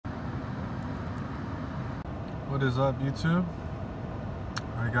What is up, YouTube?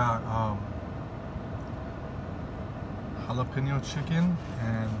 I got jalapeno chicken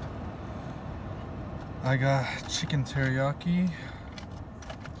and I got chicken teriyaki.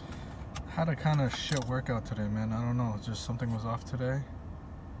 Had a kind of shit workout today, man. I don't know, just something was off today.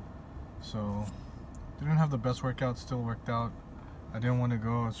 So didn't have the best workout, still worked out. I didn't want to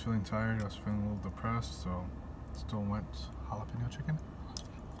go, I was feeling tired, I was feeling a little depressed, so still went jalapeno chicken.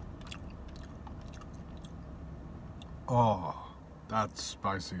 Oh, that's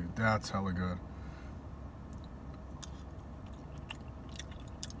spicy. That's hella good.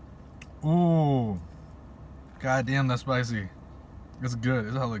 Ooh, god damn, that's spicy. It's good.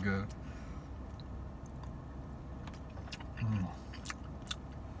 It's hella good.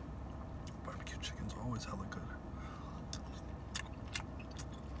 Barbecue chicken's always hella good.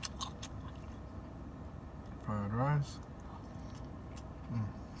 Fried rice.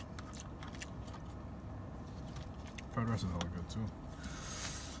 Fried rice is hella good too.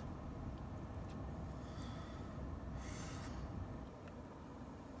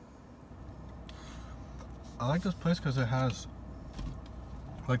 I like this place because it has,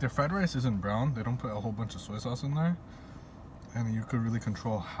 like, their fried rice isn't brown. They don't put a whole bunch of soy sauce in there, and you could really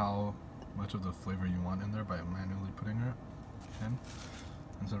control how much of the flavor you want in there by manually putting it in,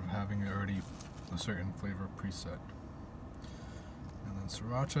 instead of having it already a certain flavor preset. And then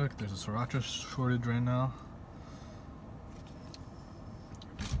sriracha. There's a sriracha shortage right now.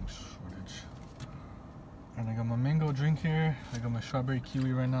 Shortage. And I got my mango drink here. I got my strawberry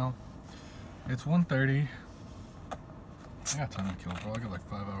kiwi right now. It's 1:30. I got time to kill, bro. I got like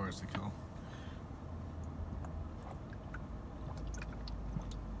 5 hours to kill.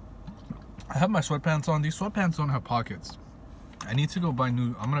 I have my sweatpants on. These sweatpants don't have pockets. I need to go buy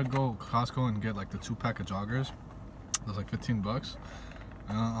new. I'm gonna go Costco and get like the 2-pack of joggers. That's like 15 bucks.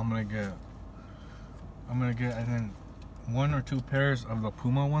 I'm gonna get I think 1 or 2 pairs of the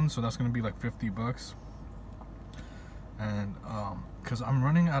Puma ones, so that's gonna be like 50 bucks. And because I'm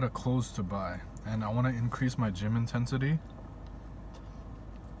running out of clothes to buy, and I want to increase my gym intensity.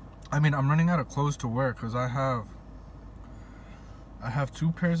 I mean, I'm running out of clothes to wear because I have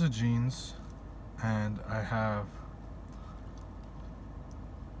 2 pairs of jeans, and I have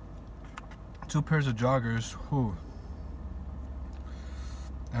 2 pairs of joggers,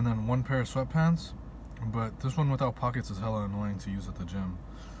 and then 1 pair of sweatpants. But this one without pockets is hella annoying to use at the gym.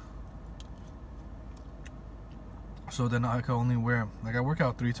 So then I can only wear, like, I work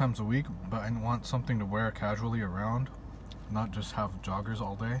out 3 times a week, but I want something to wear casually around, not just have joggers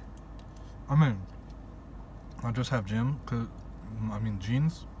all day. I mean, I just have jeans,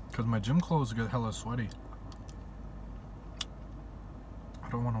 because my gym clothes get hella sweaty. I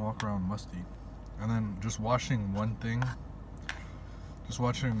don't want to walk around musty. And then just washing one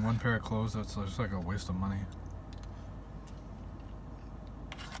pair of clothes, that's just like a waste of money.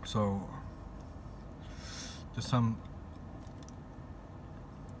 So this time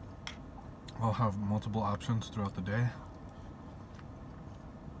I'll have multiple options throughout the day.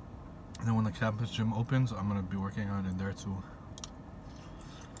 And then when the campus gym opens, I'm gonna be working out in there too.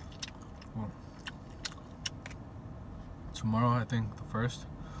 Well, tomorrow, I think the 1st,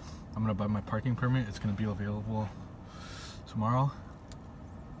 I'm gonna buy my parking permit. It's gonna be available tomorrow.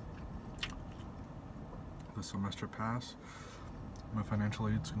 The semester pass. My financial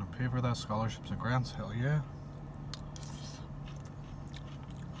aid's gonna pay for that. Scholarships and grants, hell yeah.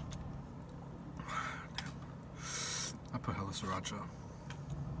 I put hella sriracha.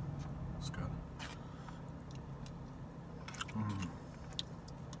 It's good.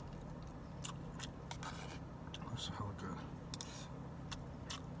 It's hella good.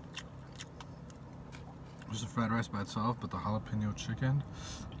 There's the fried rice by itself, but the jalapeno chicken.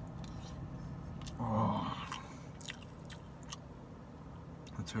 Oh.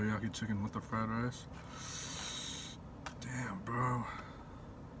 The teriyaki chicken with the fried rice. Damn, bro.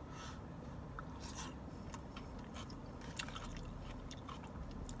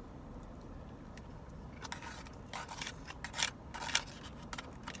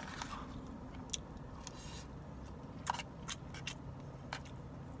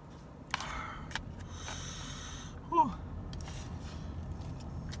 Whew.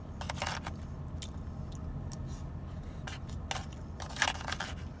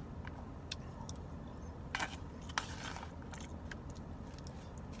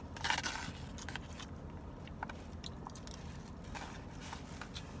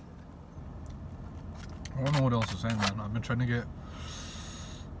 I don't know what else to say, man. I've been trying to get...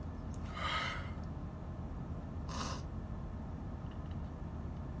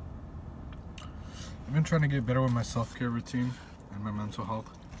 I've been trying to get better with my self-care routine and my mental health.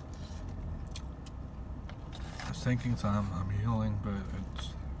 It's taking time. I'm healing, but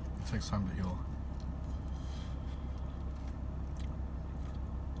it takes time to heal.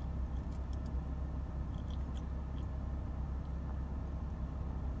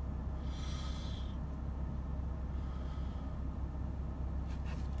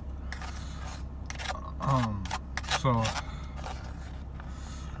 So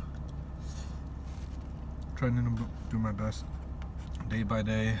trying to do my best day by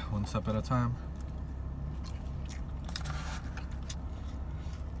day, one step at a time.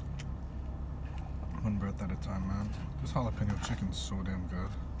 One breath at a time, man. This jalapeno chicken's so damn good.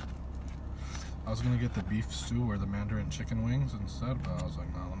 I was gonna get the beef stew or the Mandarin chicken wings instead, but I was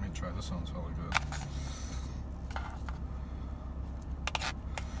like, nah, let me try. This sounds hella good.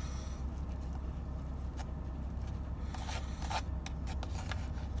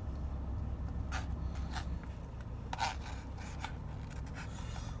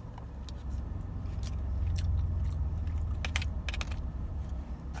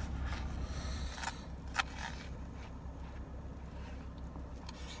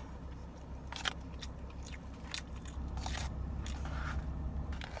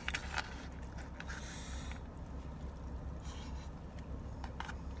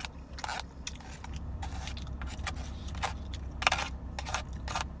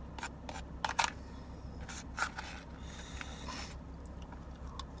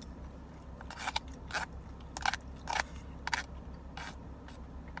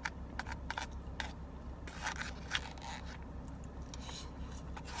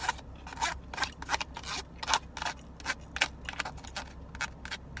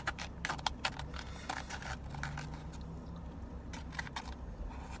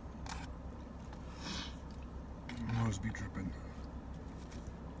 Be dripping.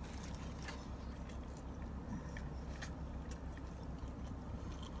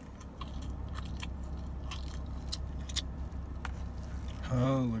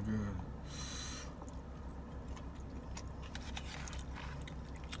 Hella good.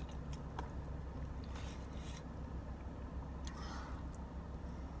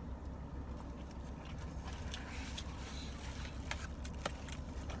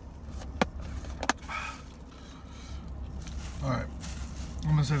 Alright,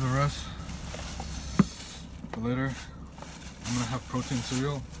 I'm gonna save the rest for later. I'm gonna have protein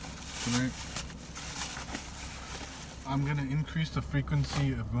cereal tonight. I'm gonna increase the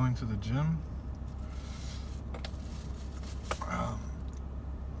frequency of going to the gym.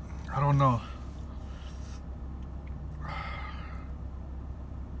 I don't know.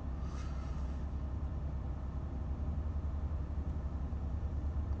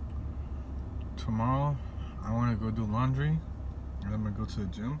 Tomorrow, I wanna go do laundry. And I'm gonna go to the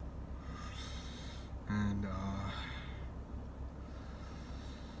gym, and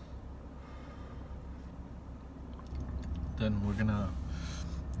then we're gonna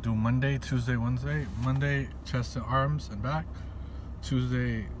do Monday, Tuesday, Wednesday. Monday, chest and arms and back.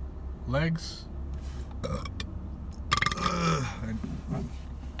 Tuesday, legs.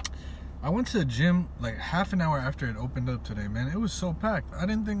 I went to the gym like half an hour after it opened up today, man. It was so packed. I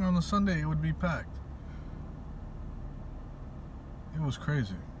didn't think on a Sunday it would be packed. It was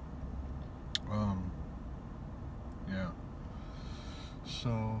crazy. Yeah.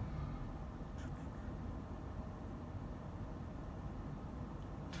 So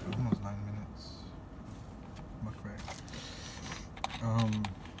almost 9 minutes. Mukbang.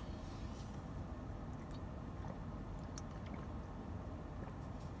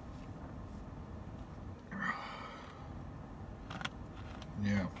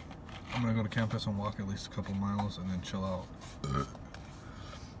 Yeah. I'm gonna go to campus and walk at least a couple miles and then chill out.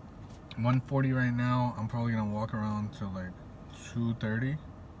 140 right now. I'm probably gonna walk around to like 230,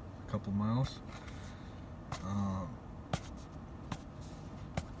 a couple miles.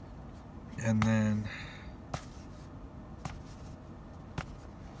 And then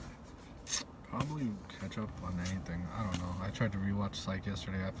probably catch up on anything. I don't know. I tried to rewatch Psych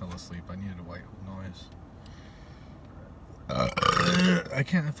yesterday. I fell asleep. I needed a white noise. I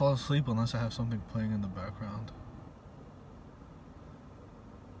can't fall asleep unless I have something playing in the background.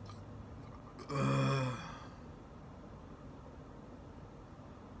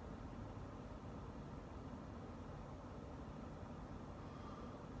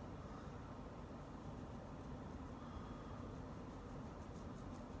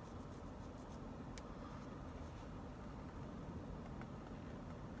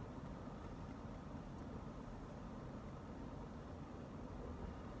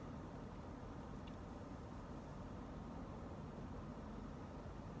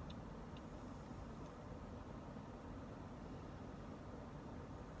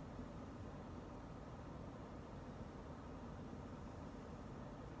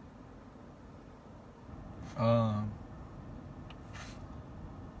 Shit,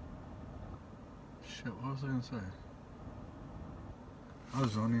 what was I gonna say? I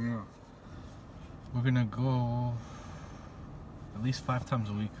was zoning out. We're gonna go at least 5 times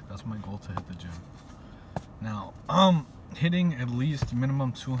a week. That's my goal, to hit the gym. Now, hitting at least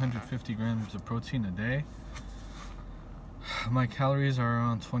minimum 250 grams of protein a day. My calories are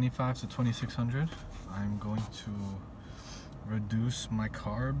around 25 to 2600. I'm going to reduce my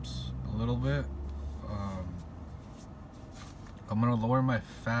carbs a little bit. I'm gonna lower my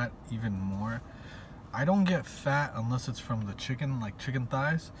fat even more. I don't get fat unless it's from the chicken, like chicken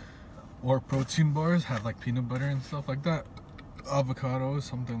thighs, or protein bars have like peanut butter and stuff like that, avocados,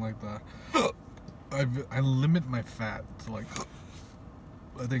 something like that. I limit my fat to like,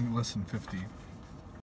 I think less than 50.